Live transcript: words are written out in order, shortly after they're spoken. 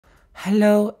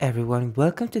Hello everyone,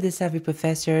 welcome to the Savvy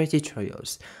Professor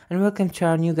tutorials and welcome to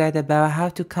our new guide about how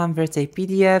to convert a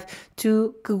PDF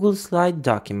to Google Slide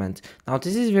document. Now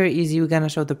this is very easy. We're gonna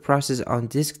show the process on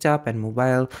desktop and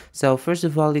mobile. So first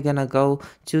of all, you're gonna go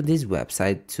to this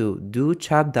website to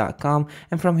dochop.com,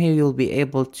 and from here you'll be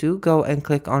able to go and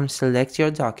click on select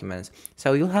your documents.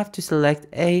 So you'll have to select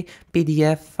a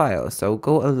PDF file. So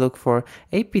go and look for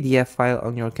a PDF file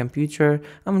on your computer.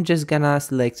 I'm just gonna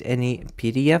select any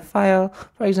PDF file.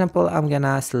 For example, I'm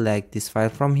gonna select this file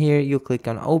from here. You click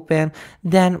on open.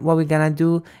 Then what we're gonna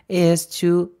do is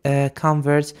to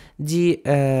convert the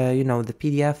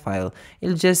PDF file.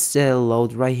 It'll just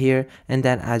load right here, and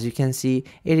then as you can see,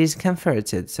 it is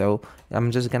converted. So I'm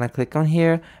just gonna click on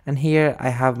here, and here I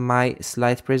have my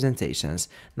slide presentations.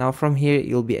 Now from here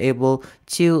you'll be able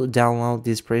to download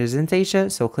this presentation.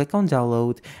 So click on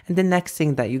download, and the next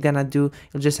thing that you're gonna do,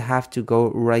 you'll just have to go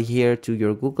right here to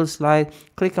your Google slide,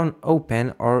 click on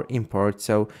open or import.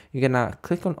 So you're gonna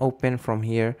click on open from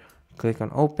here, click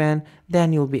on open,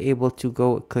 then you'll be able to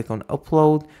go click on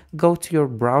upload, go to your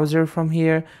browser. From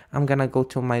here I'm gonna go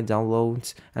to my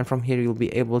downloads, and from here you'll be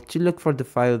able to look for the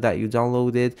file that you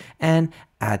downloaded and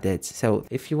add it. So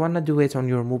if you want to do it on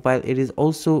your mobile, it is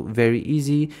also very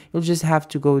easy. You'll just have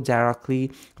to go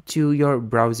directly to your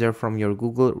browser from your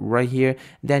Google right here,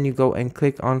 then you go and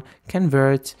click on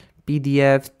convert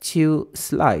PDF to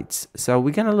slides. So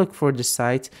we're gonna look for the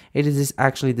site. It is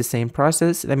actually the same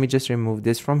process. Let me just remove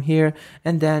this from here,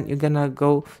 and then you're gonna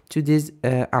go to this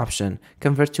option,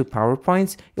 convert to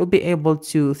PowerPoint. You'll be able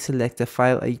to select a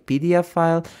file, a PDF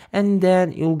file, and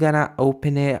then you're gonna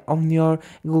open it on your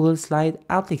Google Slide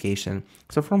application.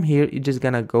 So from here you're just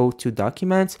gonna go to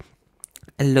documents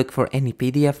and look for any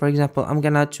PDF. For example, I'm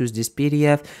gonna choose this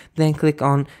PDF, then click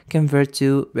on convert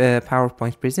to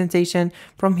PowerPoint presentation.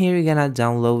 From here you're gonna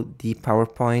download the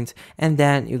PowerPoint, and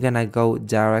then you're gonna go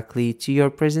directly to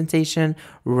your presentation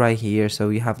right here. So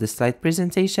you have the slide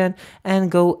presentation,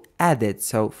 and go add it.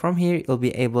 So from here you'll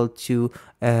be able to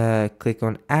click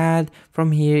on add.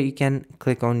 From here you can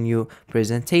click on new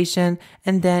presentation,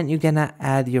 and then you're gonna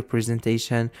add your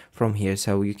presentation from here.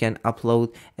 So you can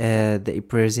upload the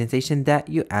presentation that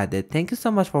you added. Thank you so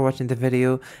much for watching the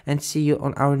video, and see you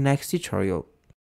on our next tutorial.